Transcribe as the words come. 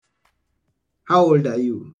How old are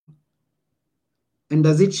you? And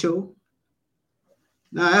does it show?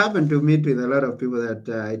 Now, I happen to meet with a lot of people that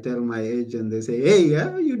I tell my age and they say, hey,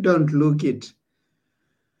 you don't look it.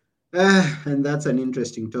 And that's an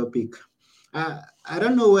interesting topic. I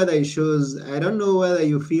don't know whether it shows, I don't know whether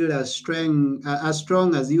you feel as strong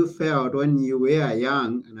as you felt when you were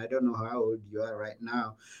young, and I don't know how old you are right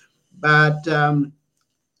now. But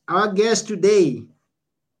our guest today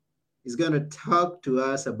is going to talk to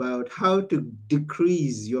us about how to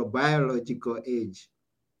decrease your biological age.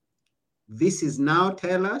 This is Now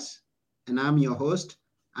Tell Us, and I'm your host,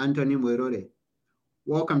 Anthony Mwerore.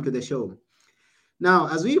 Welcome to the show. Now,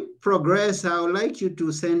 as we progress, I would like you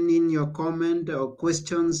to send in your comment or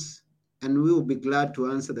questions, and we will be glad to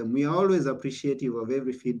answer them. We are always appreciative of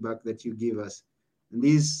every feedback that you give us. And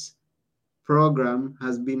this program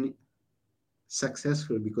has been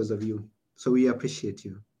successful because of you. So we appreciate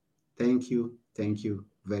you. Thank you. Thank you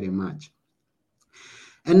very much.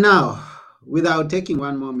 And now, without taking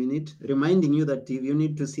one more minute, reminding you that if you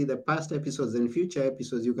need to see the past episodes and future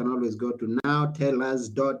episodes, you can always go to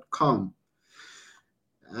nowtellus.com.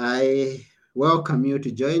 I welcome you to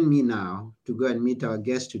join me now to go and meet our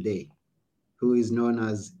guest today, who is known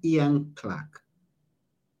as Ian Clark.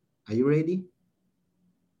 Are you ready?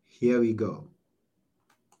 Here we go.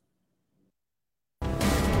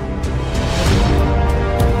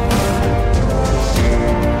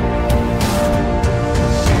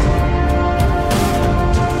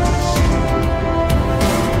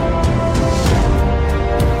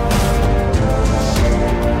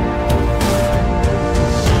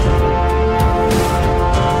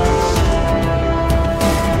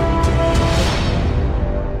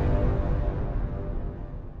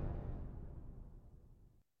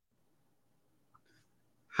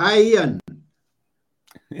 Hi, Ian.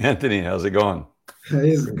 Anthony, how's it going?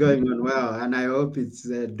 It's going on well, and I hope it's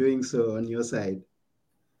doing so on your side.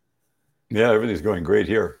 Yeah, everything's going great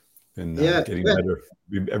here. Been Yeah. getting better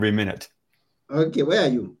every minute. Okay, where are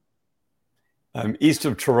you? I'm east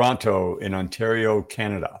of Toronto in Ontario,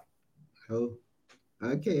 Canada. Oh,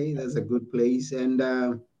 okay, that's a good place.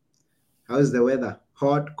 And how's the weather?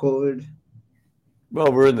 Hot, cold?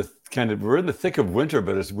 Well, we're in the thick of winter,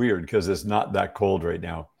 but it's weird because it's not that cold right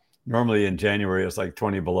now. Normally in January it's like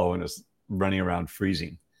 20 below and it's running around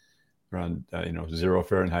freezing, around 0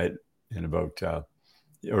 Fahrenheit and about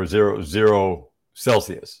or zero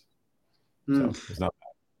Celsius. So it's not.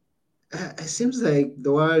 It seems like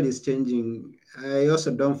the world is changing. I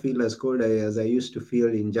also don't feel as cold as I used to feel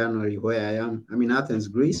in January where I am. I'm in Athens,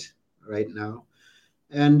 Greece right now,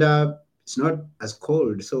 and it's not as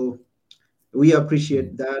cold. So we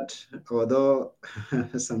appreciate that, although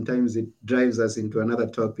sometimes it drives us into another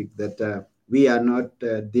topic that we are not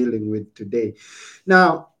dealing with today.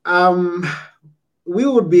 Now, we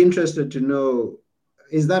would be interested to know,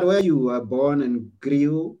 is that where you were born and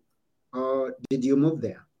grew, or did you move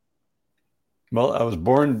there? Well, I was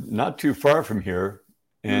born not too far from here,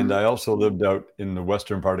 and Mm. I also lived out in the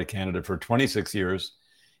western part of Canada for 26 years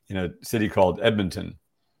in a city called Edmonton,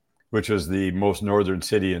 which was the most northern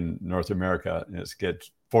city in North America. And it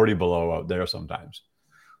gets 40 below out there sometimes.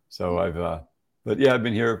 So I've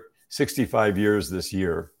been here 65 years this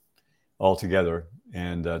year altogether,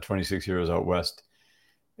 and 26 years out west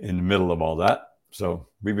in the middle of all that. So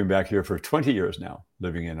we've been back here for 20 years now,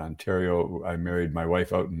 living in Ontario. I married my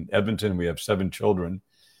wife out in Edmonton. We have 7 children,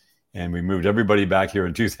 and we moved everybody back here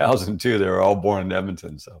in 2002. They were all born in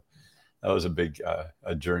Edmonton. So that was a big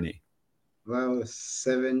a journey. Wow,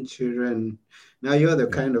 7 children. Now you're the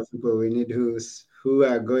Yeah. kind of people we need who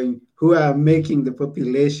are making the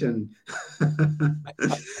population.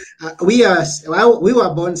 We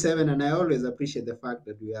were born 7, and I always appreciate the fact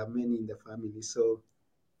that we are many in the family. So Mhm.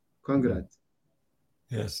 congrats.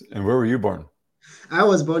 Yes. And where were you born? I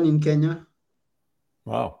was born in Kenya.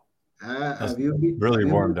 Wow. That's Have you been? really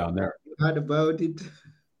warm down there. Heard about it?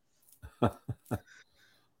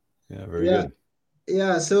 Yeah, very Yeah, good.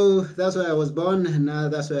 yeah. So that's where I was born, and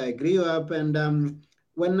that's where I grew up. And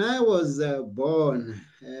when I was born,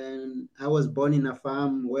 and I was born in a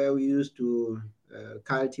farm where we used to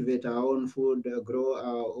cultivate our own food, grow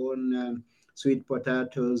our own sweet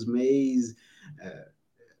potatoes, maize, uh,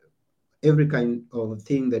 every kind of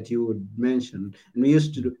thing that you would mention. And we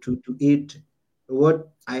used to eat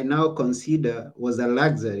what I now consider was a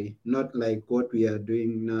luxury, not like what we are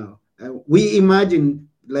doing now. We imagine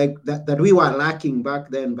like that we were lacking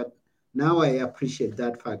back then, but now I appreciate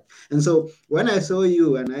that fact. And so when I saw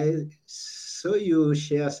you and I saw you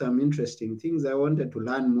share some interesting things, I wanted to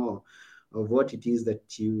learn more of what it is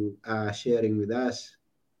that you are sharing with us.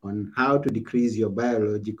 on how to decrease your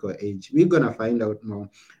biological age. We're gonna find out more.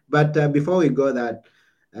 But before we go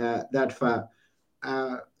that far,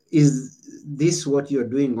 is this what you're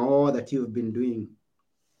doing, or that you've been doing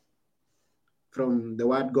from the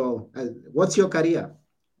word go? What's your career?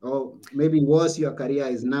 Or maybe was your career,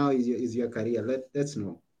 is now is your career? Let's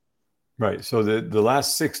know. Right. So the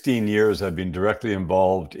last 16 years, I've been directly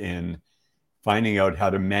involved in finding out how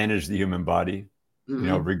to manage the human body,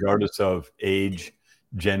 regardless of age,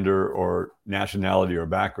 gender, or nationality or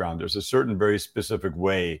background. There's a certain very specific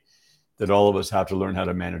way that all of us have to learn how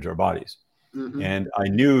to manage our bodies. And I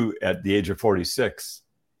knew at the age of 46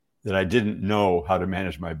 that I didn't know how to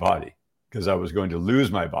manage my body because I was going to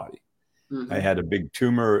lose my body. I had a big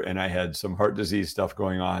tumor and I had some heart disease stuff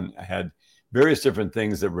going on. I had various different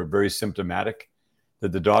things that were very symptomatic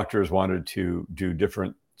that the doctors wanted to do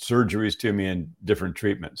different surgeries to me and different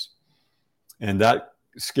treatments. And that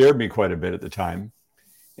scared me quite a bit at the time.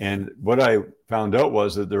 And what I found out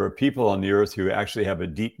was that there are people on the earth who actually have a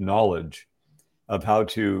deep knowledge of how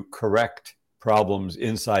to correct problems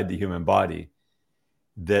inside the human body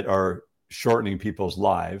that are shortening people's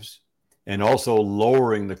lives and also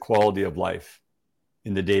lowering the quality of life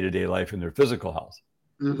in the day-to-day life in their physical health,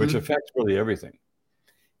 which affects really everything.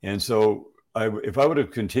 And so if I would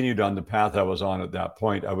have continued on the path I was on at that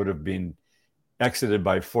point, I would have been exited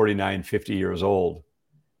by 49, 50 years old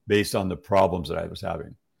based on the problems that I was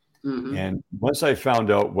having. And once I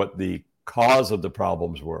found out what the cause of the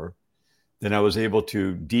problems were, then I was able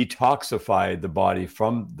to detoxify the body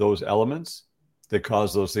from those elements that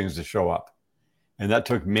cause those things to show up. And that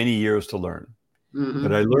took many years to learn.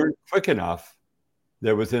 But I learned quick enough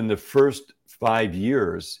that within the first 5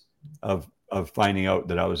 years of finding out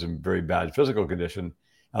that I was in very bad physical condition,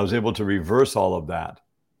 I was able to reverse all of that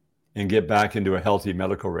and get back into a healthy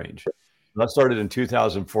medical range. That started in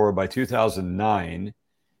 2004. By 2009,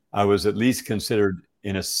 I was at least considered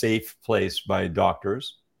in a safe place by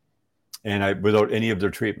doctors, and without any of their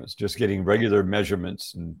treatments, just getting regular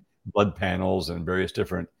measurements and blood panels and various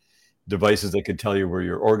different devices that could tell you where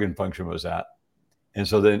your organ function was at. And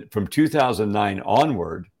so then from 2009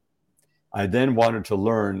 onward, I then wanted to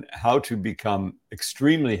learn how to become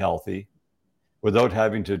extremely healthy without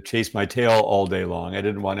having to chase my tail all day long. I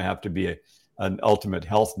didn't want to have to be an ultimate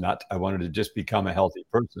health nut. I wanted to just become a healthy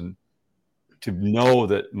person, to know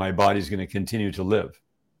that my body's going to continue to live.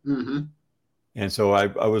 And so I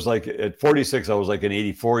was like, at 46, I was like an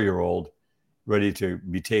 84-year-old ready to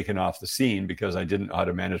be taken off the scene because I didn't know how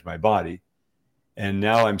to manage my body. And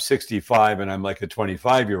now I'm 65 and I'm like a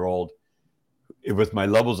 25-year-old with my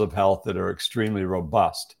levels of health that are extremely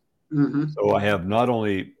robust. So I have not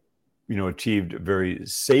only, achieved a very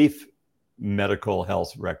safe medical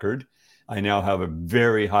health record, I now have a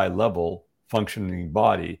very high level functioning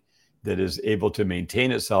body that is able to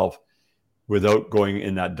maintain itself without going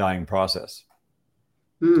in that dying process.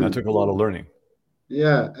 That took a lot of learning.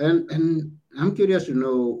 Yeah, and I'm curious to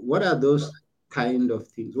know, what are those kind of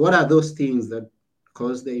things? What are those things that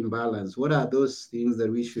cause the imbalance? What are those things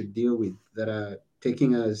that we should deal with that are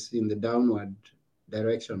taking us in the downward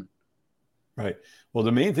direction? Right. Well,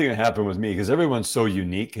 the main thing that happened with me, because everyone's so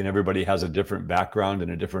unique and everybody has a different background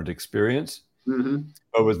and a different experience.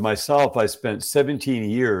 But with myself, I spent 17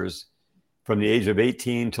 years from the age of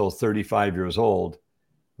 18 till 35 years old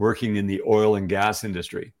working in the oil and gas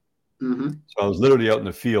industry. So I was literally out in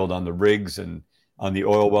the field on the rigs and on the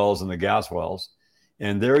oil wells and the gas wells.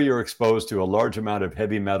 And there you're exposed to a large amount of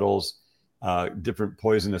heavy metals, different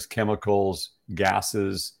poisonous chemicals,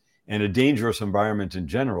 gases, and a dangerous environment in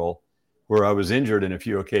general, where I was injured in a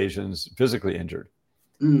few occasions, physically injured.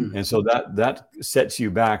 And so that sets you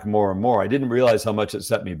back more and more. I didn't realize how much it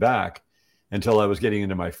set me back until I was getting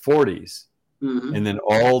into my 40s. And then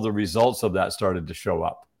all the results of that started to show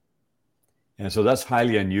up. And so that's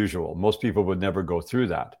highly unusual. Most people would never go through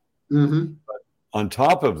that. But on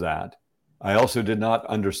top of that, I also did not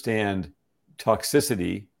understand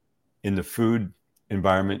toxicity in the food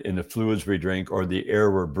environment, in the fluids we drink, or the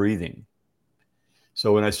air we're breathing.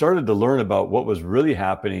 So when I started to learn about what was really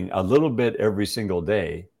happening a little bit every single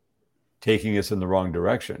day, taking us in the wrong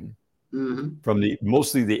direction, from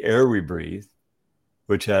mostly the air we breathe,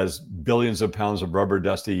 which has billions of pounds of rubber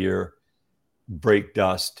dust a year, brake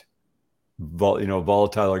dust,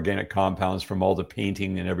 volatile organic compounds from all the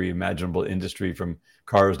painting and every imaginable industry, from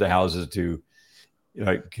cars to houses to,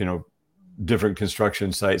 different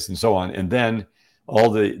construction sites and so on. And then all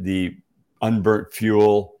the unburnt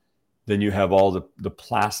fuel. Then you have all the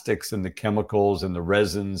plastics and the chemicals and the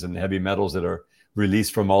resins and the heavy metals that are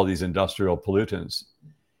released from all these industrial pollutants.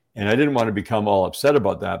 And I didn't want to become all upset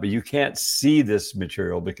about that, but you can't see this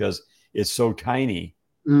material because it's so tiny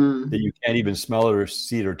Mm. that you can't even smell it or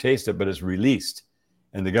see it or taste it, but it's released.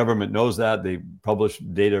 And the government knows that. They publish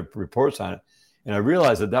data reports on it. And I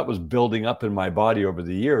realized that that was building up in my body over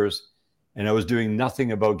the years, and I was doing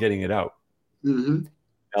nothing about getting it out. Mm-hmm.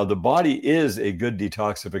 Now, the body is a good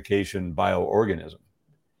detoxification bioorganism,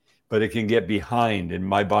 but it can get behind. And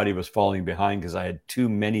my body was falling behind because I had too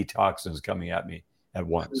many toxins coming at me at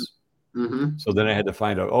once. Mm-hmm. So then I had to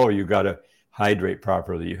find out, oh, you got to hydrate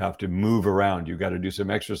properly. You have to move around. You got to do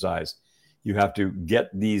some exercise. You have to get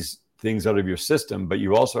these things out of your system, but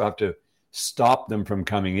you also have to stop them from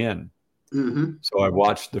coming in. Mm-hmm. So I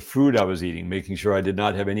watched the food I was eating, making sure I did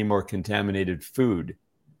not have any more contaminated food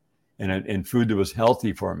and food that was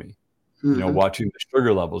healthy for me. Mm-hmm. You know, watching the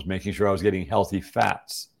sugar levels, making sure I was getting healthy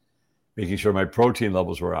fats, making sure my protein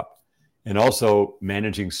levels were up, and also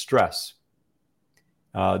managing stress.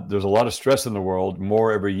 There's a lot of stress in the world,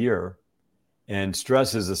 more every year. And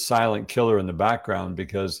stress is a silent killer in the background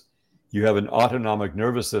because you have an autonomic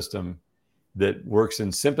nervous system that works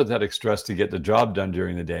in sympathetic stress to get the job done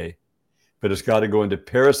during the day, but it's got to go into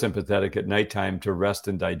parasympathetic at nighttime to rest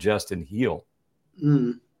and digest and heal.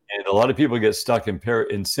 Mm. And a lot of people get stuck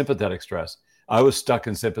in sympathetic stress. I was stuck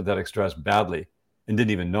in sympathetic stress badly and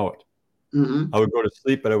didn't even know it. Mm-hmm. I would go to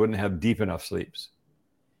sleep, but I wouldn't have deep enough sleeps.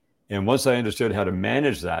 And once I understood how to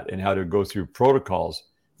manage that and how to go through protocols,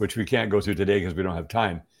 which we can't go through today because we don't have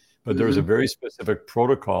time, but there is a very specific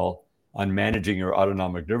protocol on managing your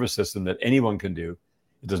autonomic nervous system that anyone can do.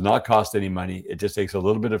 It does not cost any money. It just takes a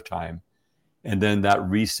little bit of time. And then that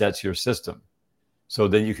resets your system. So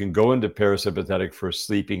then you can go into parasympathetic for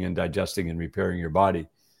sleeping and digesting and repairing your body,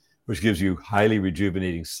 which gives you highly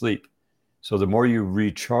rejuvenating sleep. So the more you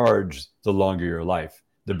recharge, the longer your life,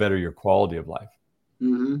 the better your quality of life.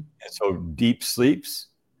 Mm-hmm. And so deep sleeps,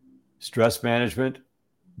 stress management,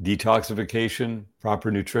 detoxification,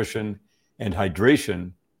 proper nutrition, and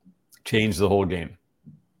hydration change the whole game.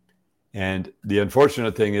 And the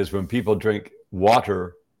unfortunate thing is when people drink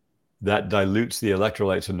water, that dilutes the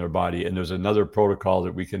electrolytes in their body. And there's another protocol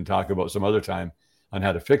that we can talk about some other time on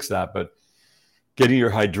how to fix that. But getting your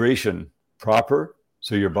hydration proper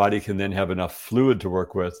so your body can then have enough fluid to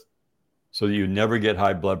work with so that you never get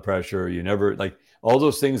high blood pressure. You never, like all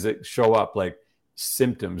those things that show up like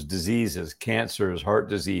symptoms, diseases, cancers, heart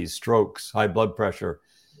disease, strokes, high blood pressure,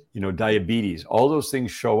 diabetes, all those things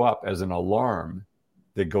show up as an alarm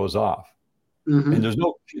that goes off. Mm-hmm. And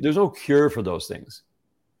there's no cure for those things,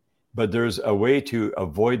 but there's a way to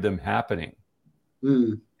avoid them happening.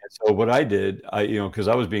 Mm. And so what I did, because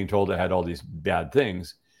I was being told I had all these bad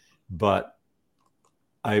things, but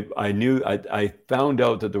I found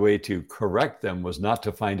out that the way to correct them was not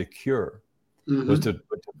to find a cure, was to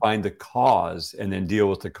find the cause and then deal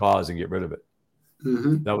with the cause and get rid of it.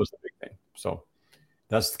 Mm-hmm. That was the big thing. So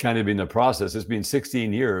that's kind of been the process. It's been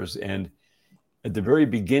 16 years. And at the very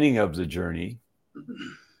beginning of the journey,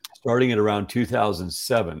 starting at around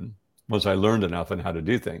 2007, once I learned enough on how to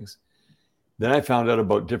do things, then I found out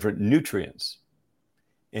about different nutrients.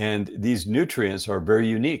 And these nutrients are very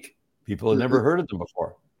unique. People had never heard of them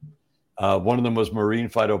before. One of them was marine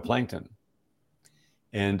phytoplankton.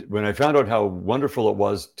 And when I found out how wonderful it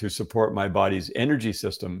was to support my body's energy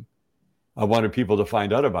system, I wanted people to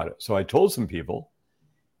find out about it. So I told some people,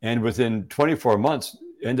 and within 24 months,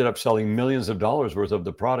 ended up selling millions of dollars worth of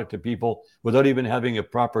the product to people without even having a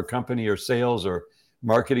proper company or sales or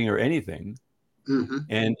marketing or anything. Mm-hmm.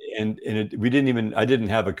 And I didn't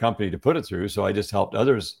have a company to put it through. So I just helped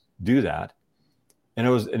others do that. And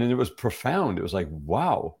it was profound. It was like,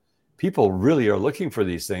 wow, people really are looking for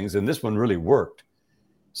these things. And this one really worked.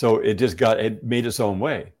 So it made its own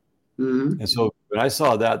way. Mm-hmm. And so when I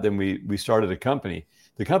saw that, then we started a company.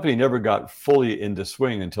 The company never got fully into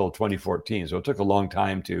swing until 2014. So it took a long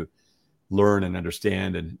time to learn and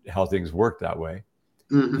understand and how things work that way.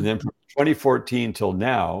 Mm-hmm. And then from 2014 till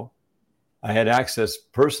now, I had access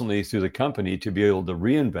personally through the company to be able to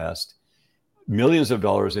reinvest millions of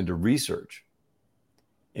dollars into research.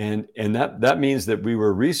 And that means that we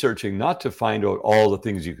were researching not to find out all the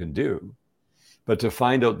things you can do, but to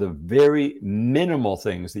find out the very minimal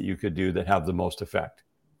things that you could do that have the most effect.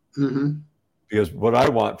 Mm-hmm. Because what I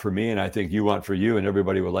want for me, and I think you want for you, and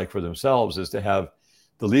everybody would like for themselves, is to have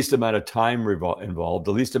the least amount of time involved,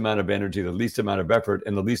 the least amount of energy, the least amount of effort,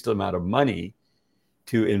 and the least amount of money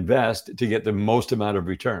to invest to get the most amount of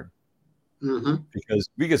return. Mm-hmm. Because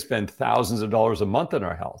we could spend thousands of dollars a month on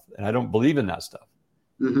our health, and I don't believe in that stuff.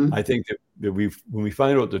 Mm-hmm. I think that when we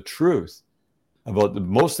find out the truth about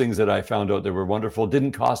most things that I found out that were wonderful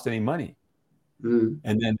didn't cost any money. Mm-hmm.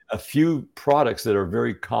 And then a few products that are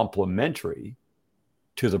very complementary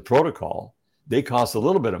to the protocol, they cost a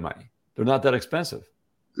little bit of money. They're not that expensive.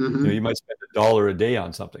 Mm-hmm. You might spend $1 a day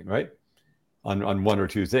on something, right? On one or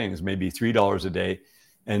two things, maybe $3 a day,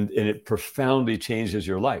 and it profoundly changes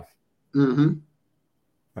your life. Mm-hmm.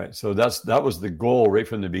 Right. So that was the goal right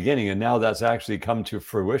from the beginning. And now that's actually come to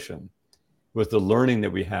fruition with the learning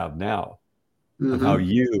that we have now of how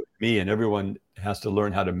you, me, and everyone has to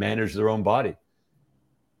learn how to manage their own body.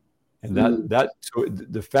 And so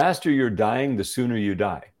the faster you're dying, the sooner you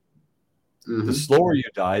die. The slower you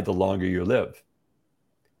die, the longer you live.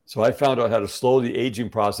 So I found out how to slow the aging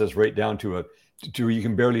process right down to you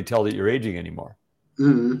can barely tell that you're aging anymore.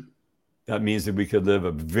 That means that we could live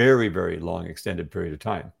a very, very long extended period of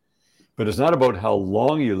time. But it's not about how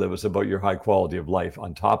long you live, it's about your high quality of life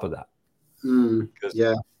on top of that. Because,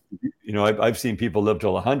 I've seen people live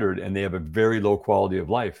till 100 and they have a very low quality of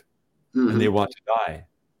life and they want to die.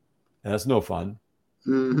 And that's no fun.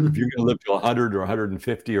 If you're going to live till 100 or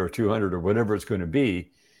 150 or 200 or whatever it's going to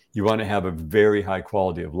be, you want to have a very high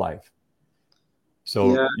quality of life.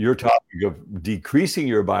 So your topic of decreasing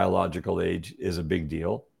your biological age is a big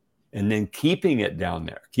deal. And then keeping it down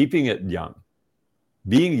there, keeping it young,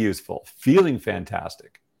 being useful, feeling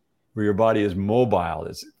fantastic, where your body is mobile,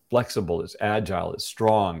 it's flexible, it's agile, it's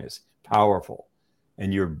strong, it's powerful.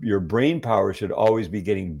 And your brain power should always be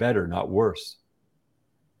getting better, not worse.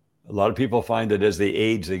 A lot of people find that as they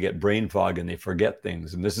age, they get brain fog and they forget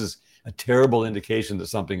things. And this is a terrible indication that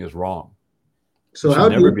something is wrong. So how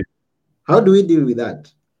do we deal with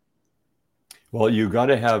that? Well, you got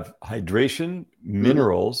to have hydration,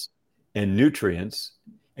 minerals, and nutrients,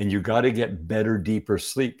 and you got to get better, deeper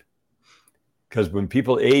sleep. Because when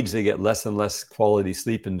people age, they get less and less quality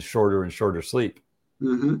sleep and shorter sleep.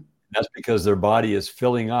 That's because their body is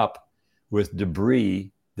filling up with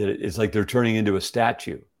debris that it's like they're turning into a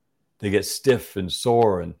statue. They get stiff and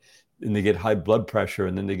sore, and they get high blood pressure,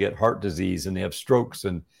 and then they get heart disease, and they have strokes,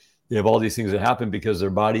 and they have all these things that happen because their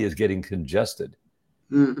body is getting congested.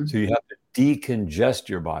 So you have to decongest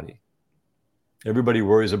your body. Everybody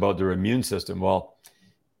worries about their immune system. Well,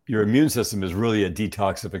 your immune system is really a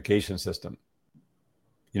detoxification system.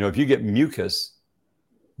 If you get mucus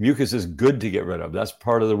is good to get rid of. That's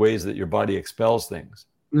part of the ways that your body expels things.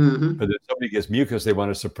 But if somebody gets mucus, they want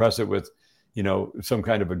to suppress it with, some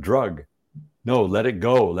kind of a drug. No, let it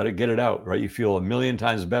go. Let it get it out, right? You feel 1,000,000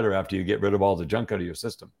 times better after you get rid of all the junk out of your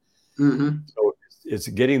system. So it's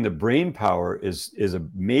getting the brain power is a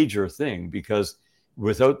major thing, because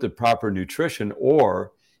without the proper nutrition,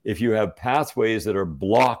 or if you have pathways that are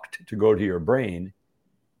blocked to go to your brain,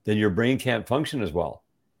 then your brain can't function as well.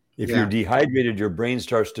 If you're dehydrated, your brain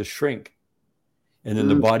starts to shrink, and then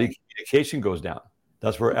the body communication goes down.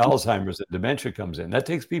 That's where Alzheimer's and dementia comes in. That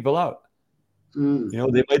takes people out.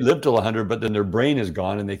 They might live till 100, but then their brain is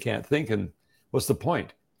gone and they can't think. And what's the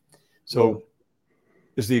point? So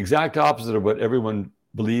it's the exact opposite of what everyone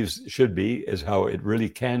believes should be, is how it really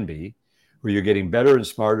can be, where you're getting better and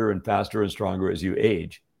smarter and faster and stronger as you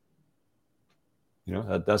age.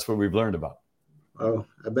 That's what we've learned about. Oh,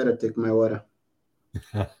 I better take my water.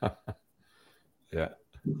 Yeah.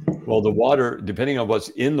 Well, the water, depending on what's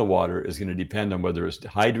in the water, is going to depend on whether it's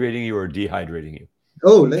hydrating you or dehydrating you.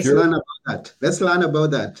 Oh, let's learn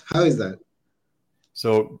about that. How is that?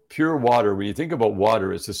 So pure water, when you think about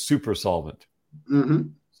water, it's a super solvent.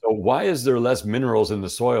 So why is there less minerals in the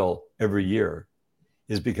soil every year?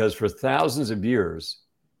 Is because for thousands of years,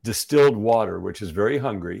 distilled water, which is very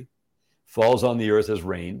hungry, falls on the earth as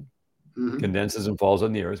rain, condenses and falls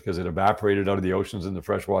on the earth because it evaporated out of the oceans and the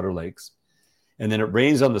freshwater lakes. And then it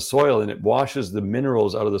rains on the soil and it washes the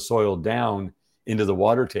minerals out of the soil down into the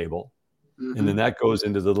water table. And then that goes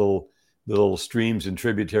into the little streams and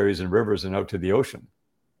tributaries and rivers and out to the ocean.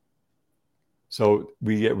 So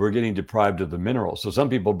we're getting deprived of the minerals. So some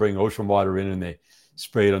people bring ocean water in and they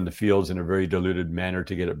spray it on the fields in a very diluted manner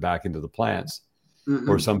to get it back into the plants.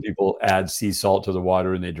 Or some people add sea salt to the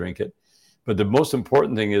water and they drink it. But the most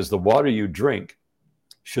important thing is the water you drink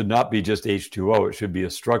should not be just H2O. It should be a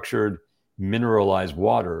structured, mineralized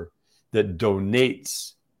water that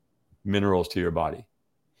donates minerals to your body.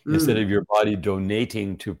 Instead of your body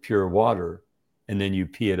donating to pure water and then you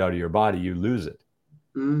pee it out of your body, you lose it.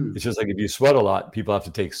 It's just like if you sweat a lot, people have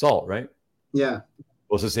to take salt, right? Yeah.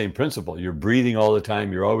 Well, it's the same principle. You're breathing all the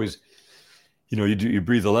time. You're always, you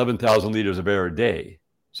breathe 11,000 liters of air a day.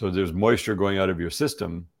 So there's moisture going out of your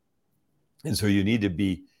system. And so you need to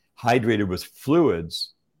be hydrated with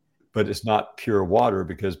fluids, but it's not pure water,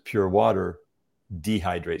 because pure water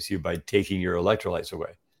dehydrates you by taking your electrolytes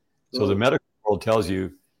away. So the medical world tells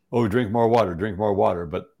you, oh, drink more water,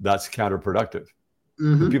 but that's counterproductive.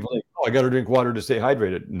 People think, oh, I got to drink water to stay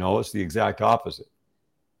hydrated. No, it's the exact opposite.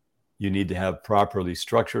 You need to have properly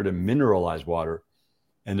structured and mineralized water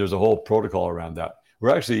And there's a whole protocol around that.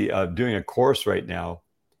 We're actually doing a course right now.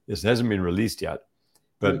 This hasn't been released yet,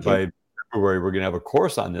 but by February, we're going to have a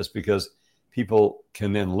course on this because people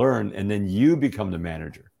can then learn, and then you become the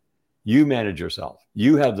manager. You manage yourself.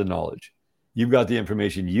 You have the knowledge. You've got the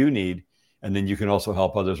information you need, and then you can also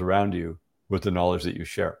help others around you with the knowledge that you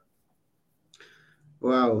share.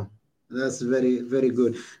 Wow, that's very, very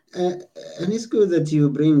good. And it's good that you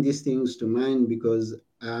bring these things to mind because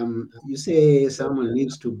you say someone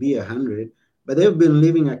lives to be 100, but they've been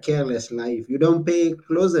living a careless life. You don't pay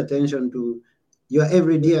close attention to your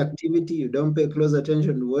everyday activity. You don't pay close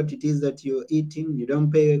attention to what it is that you're eating. You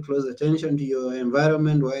don't pay close attention to your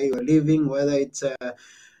environment where you're living, whether it's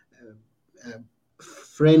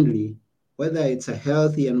friendly, whether it's a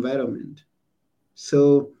healthy environment.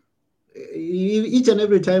 So each and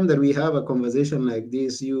every time that we have a conversation like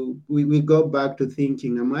this, we go back to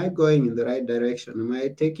thinking, am I going in the right direction? Am I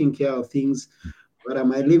taking care of things, or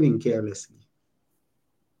am I living carelessly?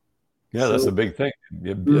 Yeah, that's a big thing.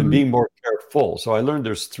 Being more careful. So I learned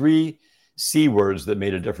there's 3 C words that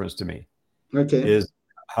made a difference to me. Okay. Is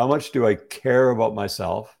how much do I care about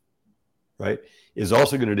myself, right? Is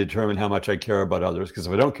also going to determine how much I care about others. Because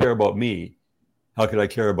if I don't care about me, how could I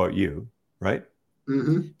care about you, right? But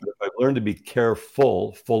if I've learned to be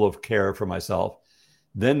careful, full of care for myself,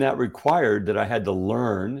 then that required that I had to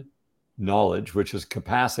learn knowledge, which is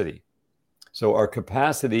capacity. So our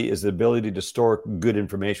capacity is the ability to store good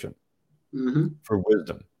information for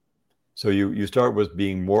wisdom. So you start with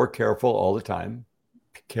being more careful all the time,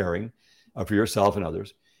 caring for yourself and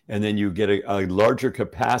others. And then you get a larger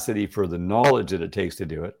capacity for the knowledge that it takes to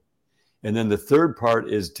do it. And then the third part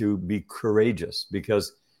is to be courageous,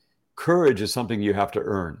 because courage is something you have to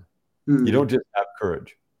earn. You don't just have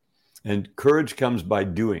courage. And courage comes by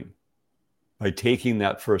doing, by taking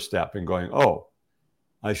that first step and going, oh,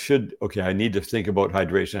 I need to think about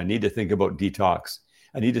hydration. I need to think about detox.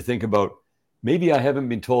 I need to think about, maybe I haven't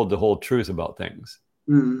been told the whole truth about things.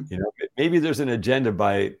 Maybe there's an agenda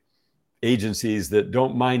by agencies that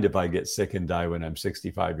don't mind if I get sick and die when I'm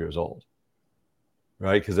 65 years old,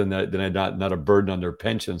 right? Because then I'm not a burden on their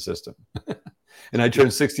pension system. And I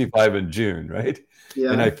turned 65 in June, right?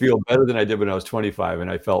 Yeah. And I feel better than I did when I was 25, and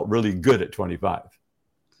I felt really good at 25.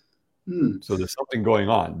 So there's something going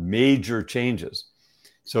on, major changes.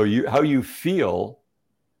 So how you feel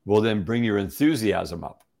will then bring your enthusiasm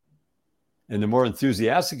up. And the more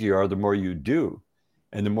enthusiastic you are, the more you do.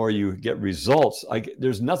 And the more you get results.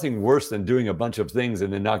 There's nothing worse than doing a bunch of things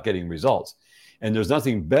and then not getting results. And there's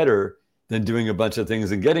nothing better than doing a bunch of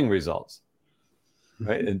things and getting results.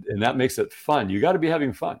 Right. And that makes it fun. You got to be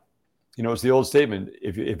having fun. It's the old statement.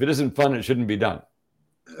 If it isn't fun, it shouldn't be done.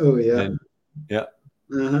 Oh, yeah. And, yeah.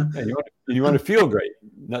 And you want to feel great.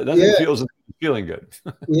 Nothing feels feeling good.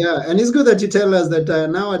 Yeah. And it's good that you tell us that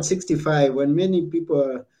now at 65, when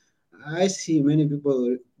I see many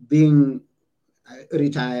people being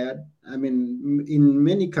retired. I mean, in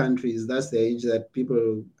many countries, that's the age that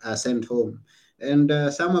people are sent home. And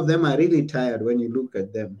some of them are really tired when you look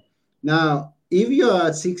at them. Now, if you're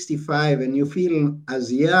at 65 and you feel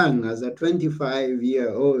as young as a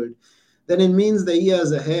 25-year-old, then it means the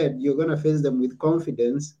years ahead, you're going to face them with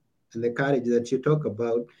confidence and the courage that you talk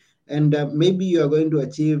about. And maybe you're going to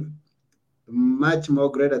achieve much more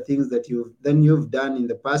greater things than you've done in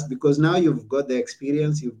the past, because now you've got the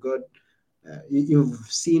experience, you've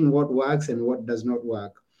seen what works and what does not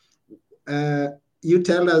work. You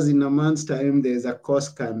tell us in a month's time there's a course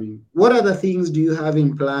coming. What other things do you have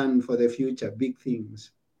in plan for the future, big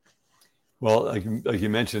things? Well, like you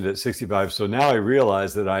mentioned at 65, so now I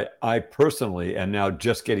realize that I personally am now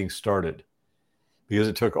just getting started, because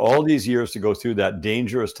it took all these years to go through that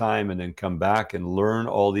dangerous time and then come back and learn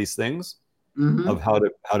all these things of how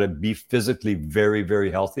to be physically very,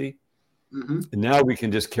 very healthy. And now we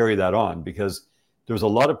can just carry that on, because there's a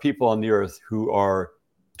lot of people on the earth who are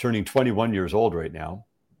turning 21 years old right now.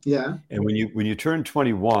 Yeah. And when you turn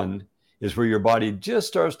 21 is where your body just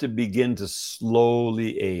starts to begin to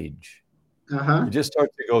slowly age. It just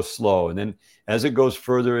starts to go slow. And then as it goes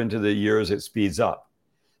further into the years, it speeds up.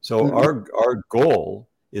 So our goal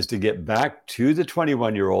is to get back to the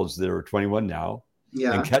 21-year-olds that are 21 now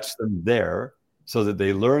and catch them there, so that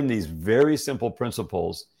they learn these very simple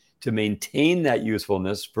principles to maintain that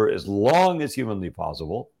usefulness for as long as humanly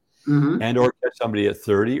possible. And or catch somebody at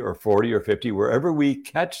 30 or 40 or 50, wherever we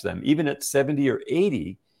catch them, even at 70 or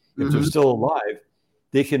 80, if they're still alive,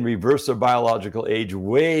 they can reverse their biological age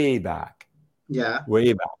way back.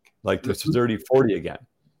 Way back, like to 30, 40 again.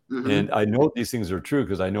 And I know these things are true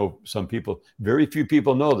because I know some people, very few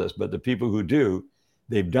people know this, but the people who do,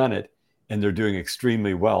 they've done it and they're doing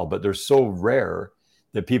extremely well. But they're so rare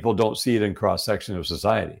that people don't see it in cross-section of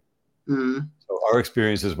society. Mm-hmm. So our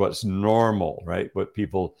experience is what's normal, right? What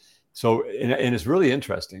people, so, and it's really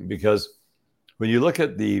interesting because when you look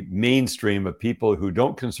at the mainstream of people who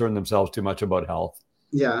don't concern themselves too much about health,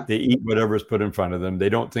 Yeah. they eat whatever is put in front of them. They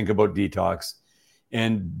don't think about detox.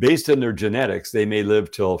 And based on their genetics, they may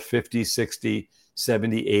live till 50, 60,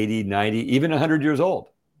 70, 80, 90, even 100 years old.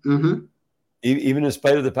 Mm-hmm. Even in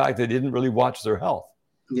spite of the fact they didn't really watch their health.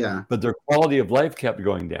 Yeah. But their quality of life kept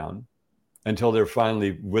going down until they're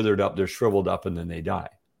finally withered up, they're shriveled up, and then they die.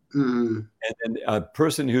 Mm-hmm. And a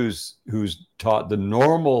person who's taught the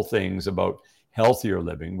normal things about healthier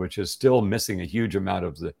living, which is still missing a huge amount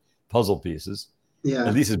of the puzzle pieces, Yeah.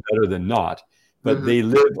 at least it's better than not, but Mm-hmm. they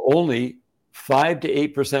live only 5 to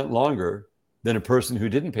 8% longer than a person who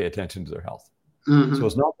didn't pay attention to their health. Mm-hmm. So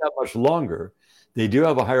it's not that much longer. They do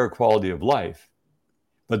have a higher quality of life,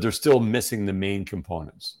 but they're still missing the main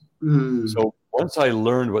components. Mm-hmm. So once I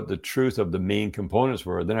learned what the truth of the main components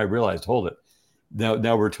were, then I realized, hold it,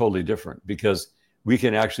 now we're totally different, because we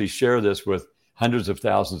can actually share this with hundreds of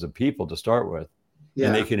thousands of people to start with,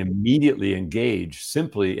 and they can immediately engage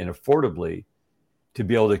simply and affordably to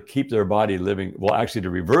be able to keep their body living, well, actually to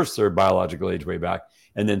reverse their biological age way back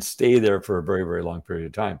and then stay there for a very, very long period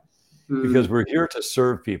of time. Mm-hmm. Because we're here to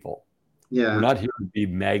serve people. Yeah. We're not here to be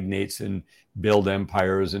magnates and build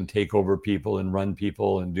empires and take over people and run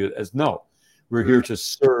people and do this. No, we're here to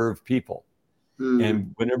serve people. Mm-hmm.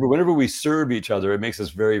 And whenever we serve each other, it makes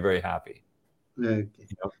us very, very happy. Okay.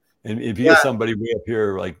 You know? And if you get somebody way up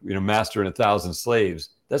here, like, you know, mastering 1,000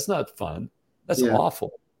 slaves, that's not fun. That's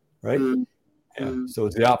awful, right? Mm-hmm. Yeah. So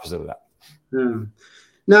it's the opposite of that. Mm.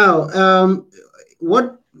 Now,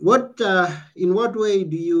 in what way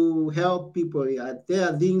do you help people? Are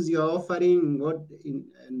there things you're offering?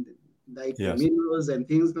 Like minerals and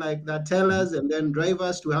things like that? Tell us, and then drive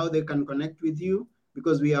us to how they can connect with you,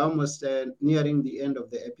 because we are almost nearing the end of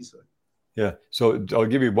the episode. Yeah. So I'll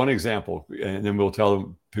give you one example, and then we'll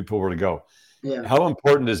tell people where to go. Yeah. How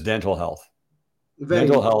important is dental health?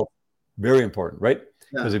 Dental health, very important, right?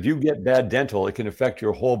 Because if you get bad dental, it can affect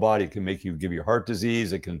your whole body. It can give you heart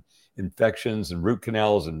disease. It can infections and root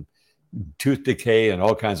canals and tooth decay and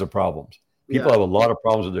all kinds of problems. People have a lot of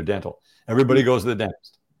problems with their dental. Everybody goes to the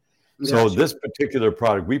dentist. So this particular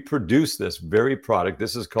product, we produce this very product.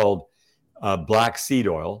 This is called black seed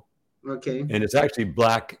oil. Okay. And it's actually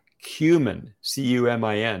black cumin,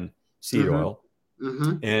 C-U-M-I-N, seed oil.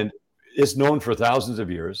 Mm-hmm. And it's known for thousands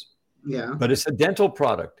of years. Yeah. But it's a dental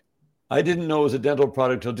product. I didn't know it was a dental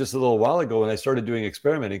product until just a little while ago when I started doing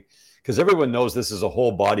experimenting, because everyone knows this is a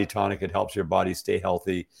whole body tonic. It helps your body stay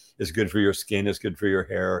healthy. It's good for your skin. It's good for your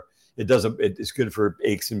hair. It's good for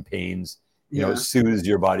aches and pains. You know, it soothes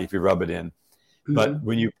your body if you rub it in. Mm-hmm. But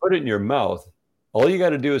when you put it in your mouth, all you got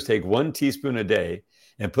to do is take 1 teaspoon a day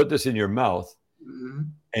and put this in your mouth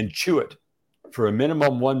and chew it for a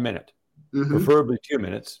minimum 1 minute, preferably 2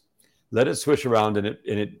 minutes. Let it swish around, and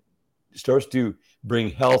it starts to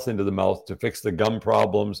bring health into the mouth, to fix the gum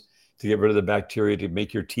problems, to get rid of the bacteria, to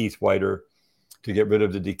make your teeth whiter, to get rid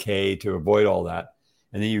of the decay, to avoid all that.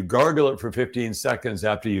 And then you gargle it for 15 seconds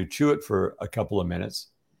after you chew it for a couple of minutes.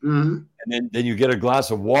 And then you get a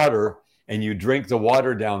glass of water and you drink the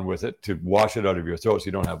water down with it to wash it out of your throat so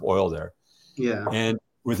you don't have oil there. Yeah. And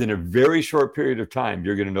within a very short period of time,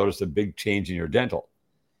 you're going to notice a big change in your dental.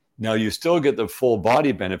 Now, you still get the full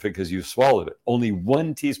body benefit because you've swallowed it. Only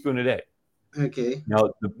 1 teaspoon a day. Okay. Now,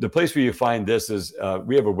 the place where you find this is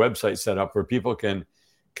we have a website set up where people can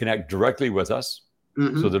connect directly with us.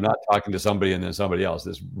 So they're not talking to somebody and then somebody else.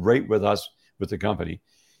 It's right with us, with the company.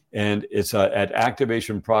 And it's at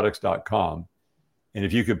activationproducts.com. And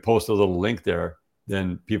if you could post a little link there,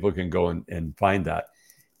 then people can go and find that.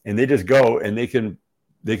 And they just go and they can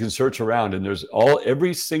search around, and there's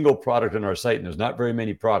every single product on our site, and there's not very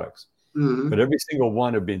many products, but every single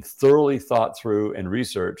one have been thoroughly thought through and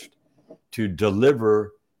researched to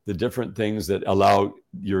deliver the different things that allow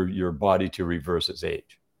your body to reverse its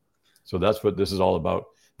age. So that's what this is all about.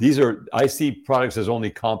 I see products as only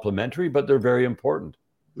complementary, but they're very important.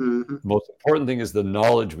 The most important thing is the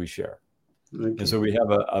knowledge we share. Okay. And so we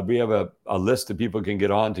have a list that people can get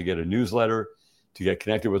on to get a newsletter, to get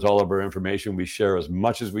connected with all of our information. We share as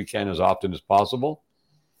much as we can, as often as possible.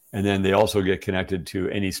 And then they also get connected to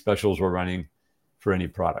any specials we're running for any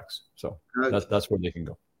products. So that's where they can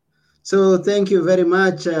go. So thank you very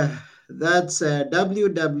much. That's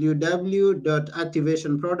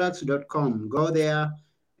www.activationproducts.com. Go there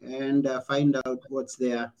and find out what's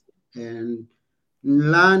there and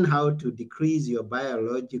learn how to decrease your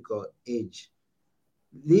biological age.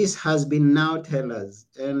 This has been Now Tell Us,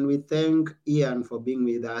 and we thank Ian for being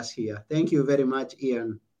with us here. Thank you very much,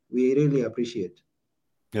 Ian. We really appreciate it.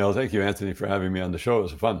 Yeah, well, thank you, Anthony, for having me on the show. It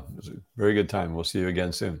was fun. It was a very good time. We'll see you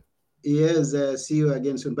again soon. Yes, see you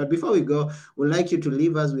again soon. But before we go, we'd like you to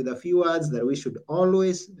leave us with a few words that we should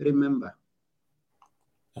always remember.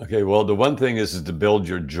 Okay, well, the one thing is to build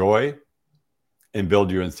your joy and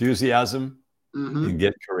build your enthusiasm and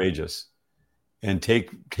get courageous and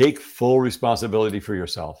take full responsibility for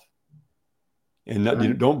yourself. And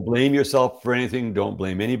you don't blame yourself for anything. Don't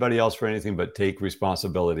blame anybody else for anything, but take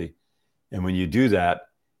responsibility. And when you do that,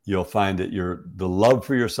 you'll find that the love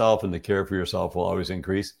for yourself and the care for yourself will always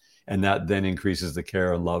increase. And that then increases the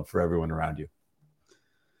care and love for everyone around you.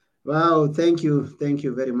 Wow, thank you. Thank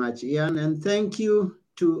you very much, Ian. And thank you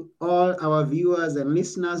to all our viewers and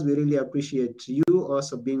listeners. We really appreciate you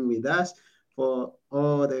also being with us for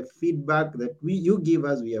all the feedback that you give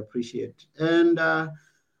us. We appreciate. And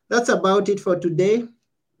that's about it for today.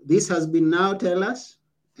 This has been Now Tell Us.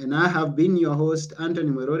 And I have been your host,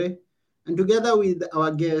 Anthony Morore. And together with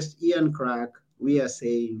our guest, Ian Crack, we are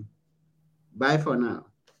saying bye for now.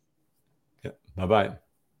 Yeah, bye-bye.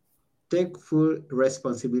 Take full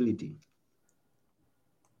responsibility.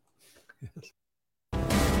 Yes.